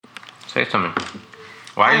Say something.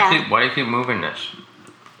 Why do you keep moving this?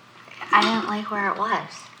 I didn't like where it was.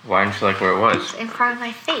 Why didn't you like where it was? In front of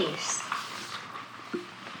my face.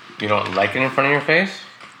 You don't like it in front of your face?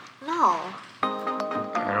 No.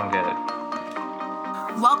 I don't get it.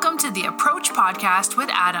 Welcome to the Approach Podcast with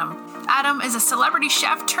Adam. Adam is a celebrity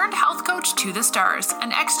chef turned health coach to the stars,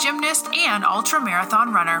 an ex-gymnast and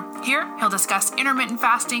ultra-marathon runner. Here, he'll discuss intermittent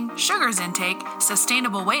fasting, sugars intake,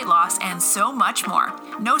 sustainable weight loss, and so much more.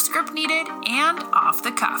 No script needed and off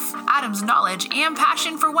the cuff. Adam's knowledge and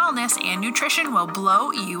passion for wellness and nutrition will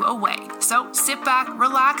blow you away. So sit back,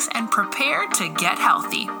 relax, and prepare to get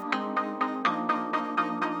healthy.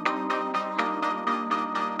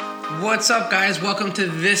 What's up, guys? Welcome to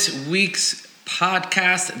this week's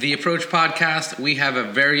podcast, the Approach Podcast. We have a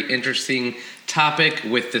very interesting topic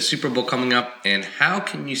with the Super Bowl coming up, and how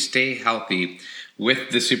can you stay healthy with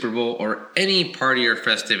the Super Bowl or any party or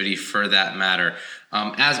festivity for that matter.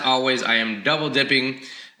 As always, I am double dipping.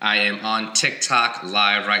 I am on TikTok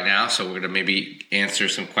live right now, so we're going to maybe answer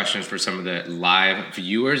some questions for some of the live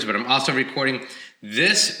viewers, but I'm also recording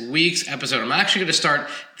this week's episode. I'm actually going to start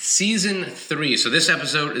season 3. So this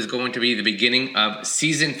episode is going to be the beginning of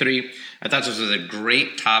season 3. I thought this was a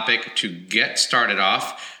great topic to get started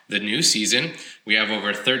off the new season. We have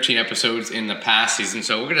over 13 episodes in the past season.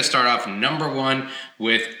 So we're going to start off number 1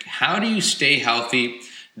 with how do you stay healthy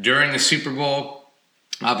during the Super Bowl?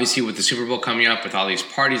 Obviously, with the Super Bowl coming up, with all these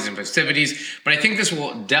parties and festivities, but I think this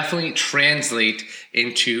will definitely translate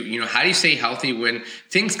into, how do you stay healthy when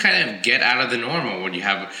things kind of get out of the normal, when you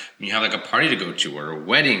have like a party to go to, or a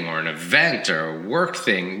wedding, or an event, or a work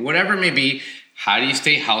thing, whatever it may be. How do you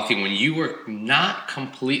stay healthy when you were not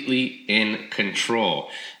completely in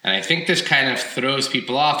control? And I think this kind of throws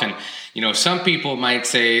people off. And, some people might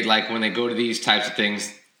say, like, when they go to these types of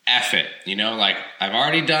things, F it, like, I've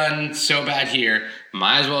already done so bad here,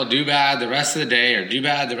 might as well do bad the rest of the day, or do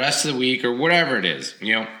bad the rest of the week, or whatever it is.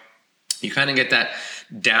 You kind of get that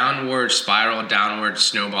downward spiral, downward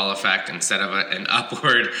snowball effect instead of an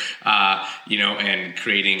upward, and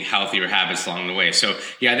creating healthier habits along the way. So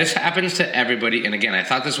yeah, this happens to everybody. And again, I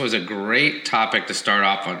thought this was a great topic to start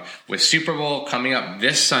off on with Super Bowl coming up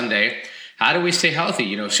this Sunday. How do we stay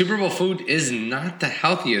healthy? Super Bowl food is not the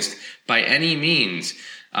healthiest by any means.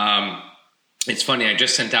 It's funny, I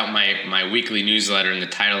just sent out my weekly newsletter, and the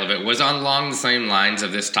title of it was along the same lines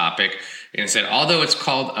of this topic. And it said, although it's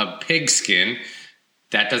called a pigskin,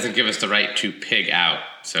 that doesn't give us the right to pig out.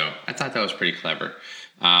 So I thought that was pretty clever.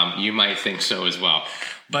 You might think so as well.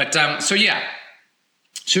 But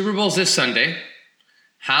Super Bowl's this Sunday.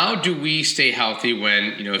 How do we stay healthy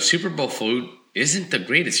when, Super Bowl food isn't the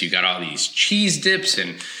greatest? You got all these cheese dips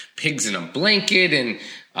and pigs in a blanket and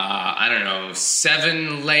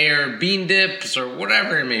 7-layer bean dips or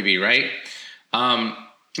whatever it may be, right?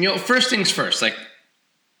 First things first, like,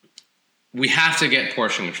 we have to get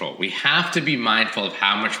portion control. We have to be mindful of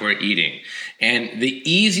how much we're eating. And the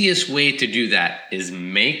easiest way to do that is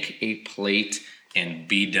make a plate and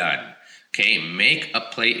be done. Okay, make a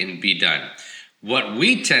plate and be done. What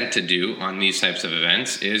we tend to do on these types of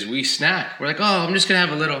events is we snack. We're like, I'm just going to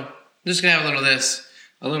have a little. I'm just going to have a little of this,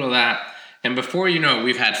 a little of that. And before you know it,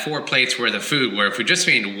 we've had 4 plates worth of food, where if we just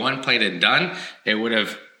made 1 plate and done, it would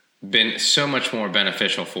have been so much more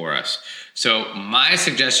beneficial for us. So my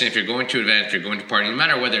suggestion, if you're going to an event, if you're going to a party, no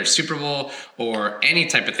matter whether it's Super Bowl or any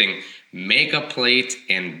type of thing, make a plate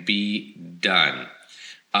and be done.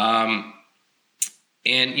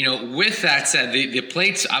 With that said, the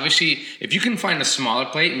plates, obviously, if you can find a smaller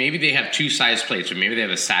plate, maybe they have 2 size plates, or maybe they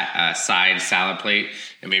have a side salad plate,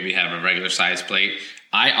 and maybe have a regular size plate.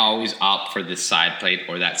 I always opt for this side plate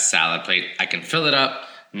or that salad plate. I can fill it up,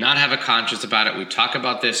 not have a conscience about it. We talk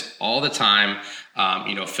about this all the time.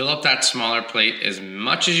 Fill up that smaller plate as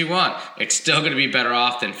much as you want. It's still going to be better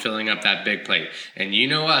off than filling up that big plate. And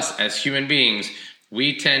us as human beings,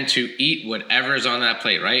 we tend to eat whatever is on that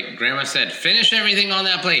plate, right? Grandma said, finish everything on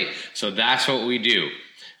that plate. So that's what we do.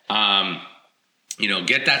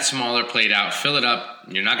 Get that smaller plate out, fill it up.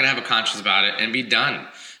 You're not going to have a conscience about it, and be done.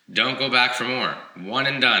 Don't go back for more. 1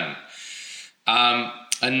 and done.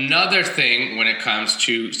 Another thing when it comes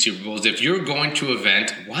to Super Bowls, if you're going to an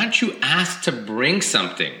event, why don't you ask to bring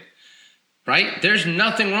something, right? There's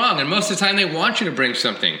nothing wrong. And most of the time they want you to bring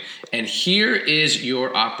something. And here is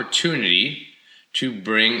your opportunity to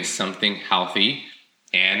bring something healthy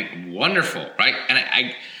and wonderful, right?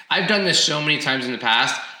 And I've done this so many times in the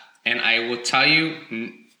past, and I will tell you,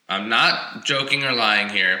 I'm not joking or lying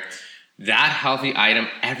here, that healthy item,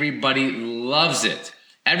 everybody loves it.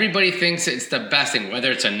 Everybody thinks it's the best thing,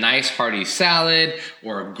 whether it's a nice hearty salad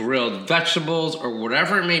or grilled vegetables or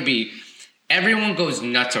whatever it may be. everyone goes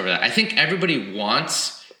nuts over that. I think everybody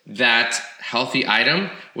wants that healthy item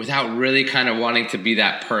without really kind of wanting to be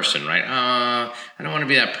that person, right? I don't want to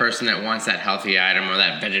be that person that wants that healthy item or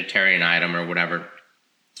that vegetarian item or whatever.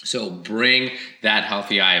 So bring that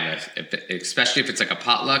healthy item, especially if it's like a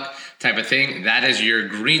potluck type of thing. That is your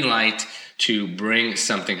green light to bring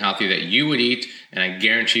something healthy that you would eat, and I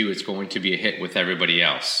guarantee you it's going to be a hit with everybody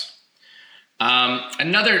else.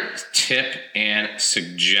 Another tip and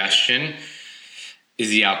suggestion is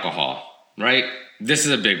the alcohol, right? This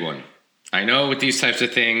is a big one. I know with these types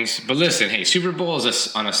of things, but listen, hey, Super Bowl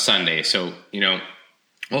is on a Sunday, so,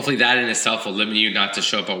 hopefully that in itself will limit you not to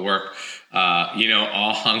show up at work,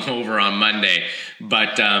 all hungover on Monday.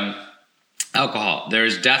 But alcohol,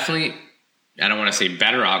 there's definitely, I don't want to say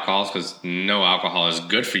better alcohols because no alcohol is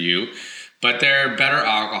good for you, but there are better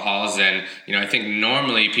alcohols than, I think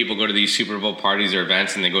normally people go to these Super Bowl parties or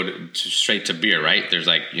events and they go straight to beer, right? There's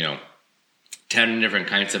 10 different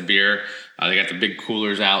kinds of beer. They got the big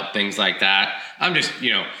coolers out, things like that. I'm just,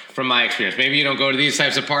 from my experience, maybe you don't go to these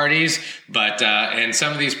types of parties, but in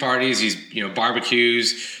some of these parties, these,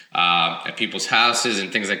 barbecues at people's houses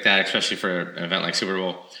and things like that, especially for an event like Super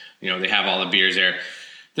Bowl, they have all the beers there.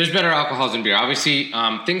 There's better alcohols than beer. Obviously,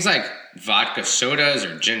 things like vodka sodas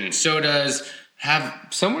or gin and sodas have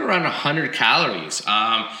somewhere around 100 calories.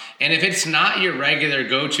 And if it's not your regular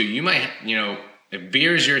go-to, you might, if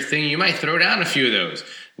beer is your thing, you might throw down a few of those.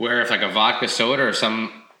 Where if like a vodka soda or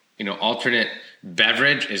some, alternate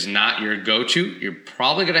beverage is not your go-to, you're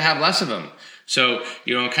probably going to have less of them. So,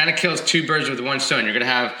 it kind of kills two birds with one stone. You're going to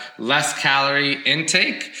have less calorie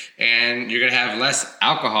intake and you're going to have less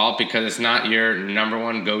alcohol because it's not your number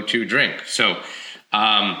one go-to drink. So,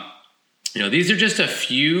 these are just a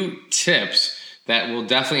few tips that will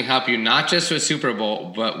definitely help you, not just with Super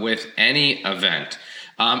Bowl, but with any event.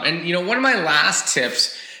 And one of my last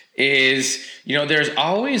tips is, there's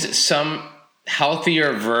always some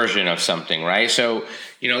healthier version of something, right? So,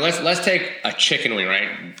 let's take a chicken wing,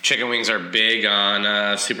 right? Chicken wings are big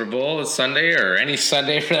on Super Bowl Sunday or any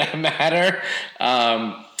Sunday for that matter.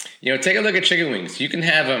 Take a look at chicken wings. You can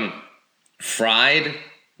have them fried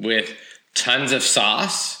with tons of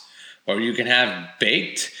sauce, or you can have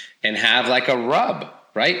baked and have like a rub,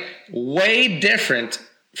 right? Way different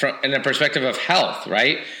from in the perspective of health,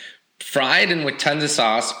 right? Fried and with tons of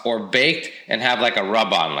sauce, or baked and have like a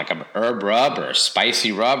rub on, like a herb rub or a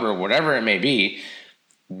spicy rub or whatever it may be.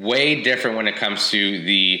 Way different when it comes to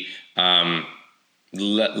the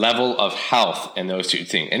level of health in those two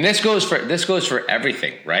things. And this goes for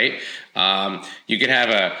everything, right? You can have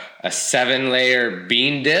a 7-layer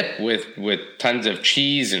bean dip with tons of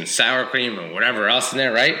cheese and sour cream and whatever else in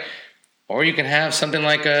there, right? Or you can have something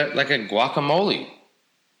like a guacamole.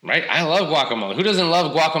 Right? I love guacamole. Who doesn't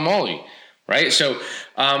love guacamole? Right? So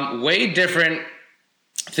way different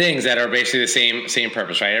things that are basically the same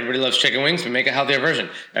purpose, right? Everybody loves chicken wings, but make a healthier version.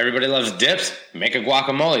 Everybody loves dips, make a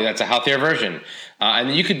guacamole. That's a healthier version.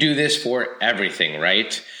 And you could do this for everything,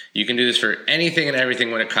 right? You can do this for anything and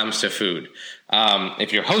everything when it comes to food.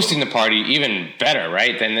 If you're hosting the party, even better,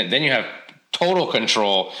 right? Then you have total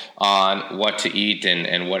control on what to eat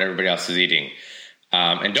and what everybody else is eating.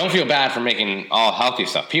 And don't feel bad for making all healthy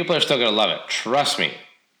stuff. People are still going to love it. Trust me.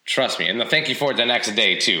 And they'll thank you for it the next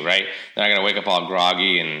day too, right? They're not going to wake up all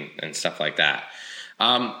groggy and stuff like that.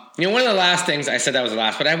 One of the last things, I said that was the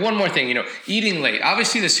last, but I have one more thing, eating late.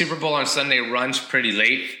 Obviously the Super Bowl on Sunday runs pretty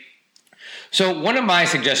late. So one of my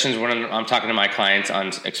suggestions when I'm talking to my clients on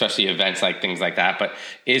especially events like things like that, but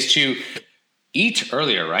is to eat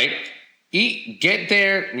earlier, right? Get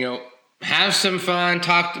there, have some fun,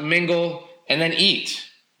 talk, mingle, and then eat.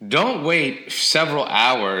 Don't wait several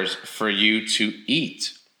hours for you to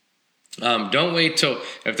eat. Don't wait till,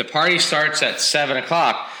 if the party starts at 7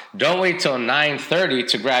 o'clock, don't wait till 9:30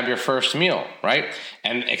 to grab your first meal, right?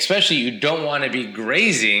 And especially you don't want to be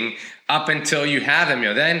grazing up until you have the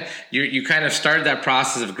meal. Then you kind of started that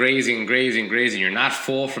process of grazing. You're not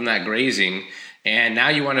full from that grazing, and now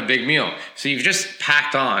you want a big meal. So you've just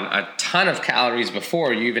packed on a ton of calories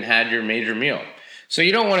before you even had your major meal. So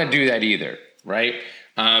you don't want to do that either, right?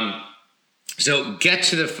 So get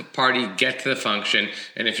to the party, get to the function,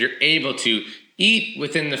 and if you're able to, eat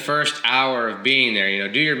within the first hour of being there.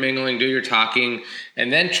 Do your mingling, do your talking,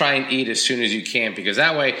 and then try and eat as soon as you can, because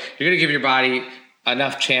that way you're going to give your body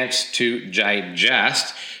enough chance to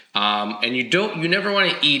digest. And you never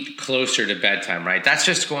want to eat closer to bedtime, right? That's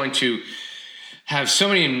just going to have so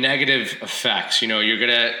many negative effects. You're going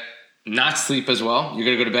to not sleep as well. You're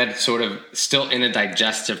going to go to bed sort of still in a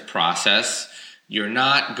digestive process. you're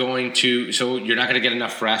not going to get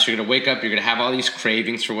enough rest. You're going to wake up, you're going to have all these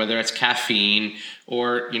cravings for whether it's caffeine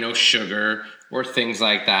or, sugar or things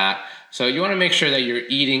like that. So you want to make sure that you're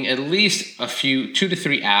eating at least 2 to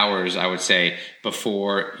 3 hours, I would say,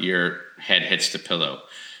 before your head hits the pillow.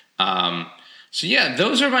 So yeah,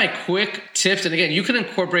 those are my quick tips. And again, you can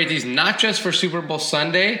incorporate these not just for Super Bowl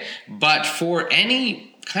Sunday, but for any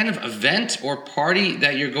kind of event or party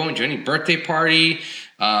that you're going to, any birthday party,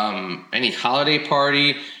 any holiday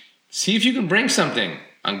party. See if you can bring something.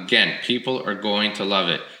 Again, people are going to love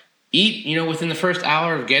it. Eat, within the first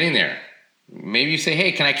hour of getting there. Maybe you say,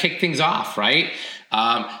 hey, can I kick things off, right?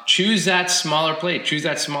 Choose that smaller plate. Choose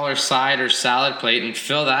that smaller side or salad plate and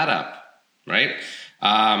fill that up, right?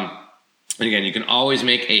 And again, you can always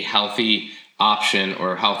make a healthy option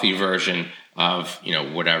or a healthy version of,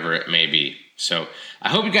 whatever it may be. So I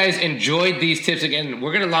hope you guys enjoyed these tips. Again,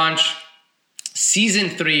 we're going to launch season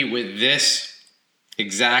 3 with this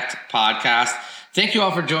exact podcast. Thank you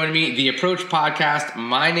all for joining me, The Approach Podcast.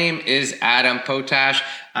 My name is Adam Potash.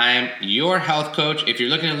 I am your health coach. If you're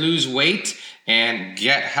looking to lose weight and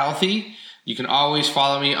get healthy, you can always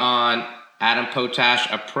follow me on Adam Potash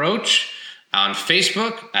Approach on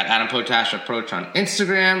Facebook, at Adam Potash Approach on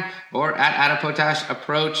Instagram, or at Adam Potash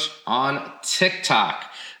Approach on TikTok.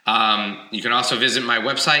 You can also visit my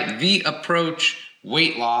website,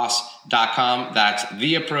 theapproachweightloss.com. That's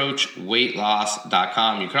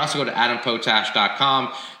theapproachweightloss.com. You can also go to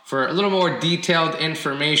adampotash.com for a little more detailed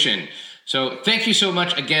information. So thank you so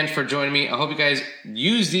much again for joining me. I hope you guys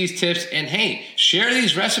use these tips, and hey, share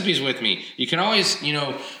these recipes with me. You can always,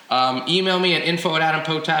 email me at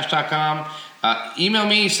info@adampotash.com. Email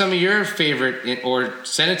me some of your favorite, or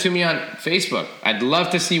send it to me on Facebook. I'd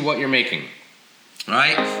love to see what you're making. All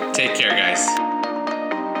right, take care, guys.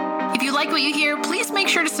 If you like what you hear, please make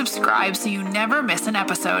sure to subscribe so you never miss an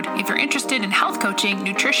episode. If you're interested in health coaching,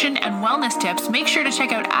 nutrition, and wellness tips, make sure to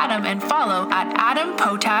check out Adam and follow at Adam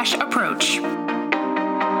Potash Approach.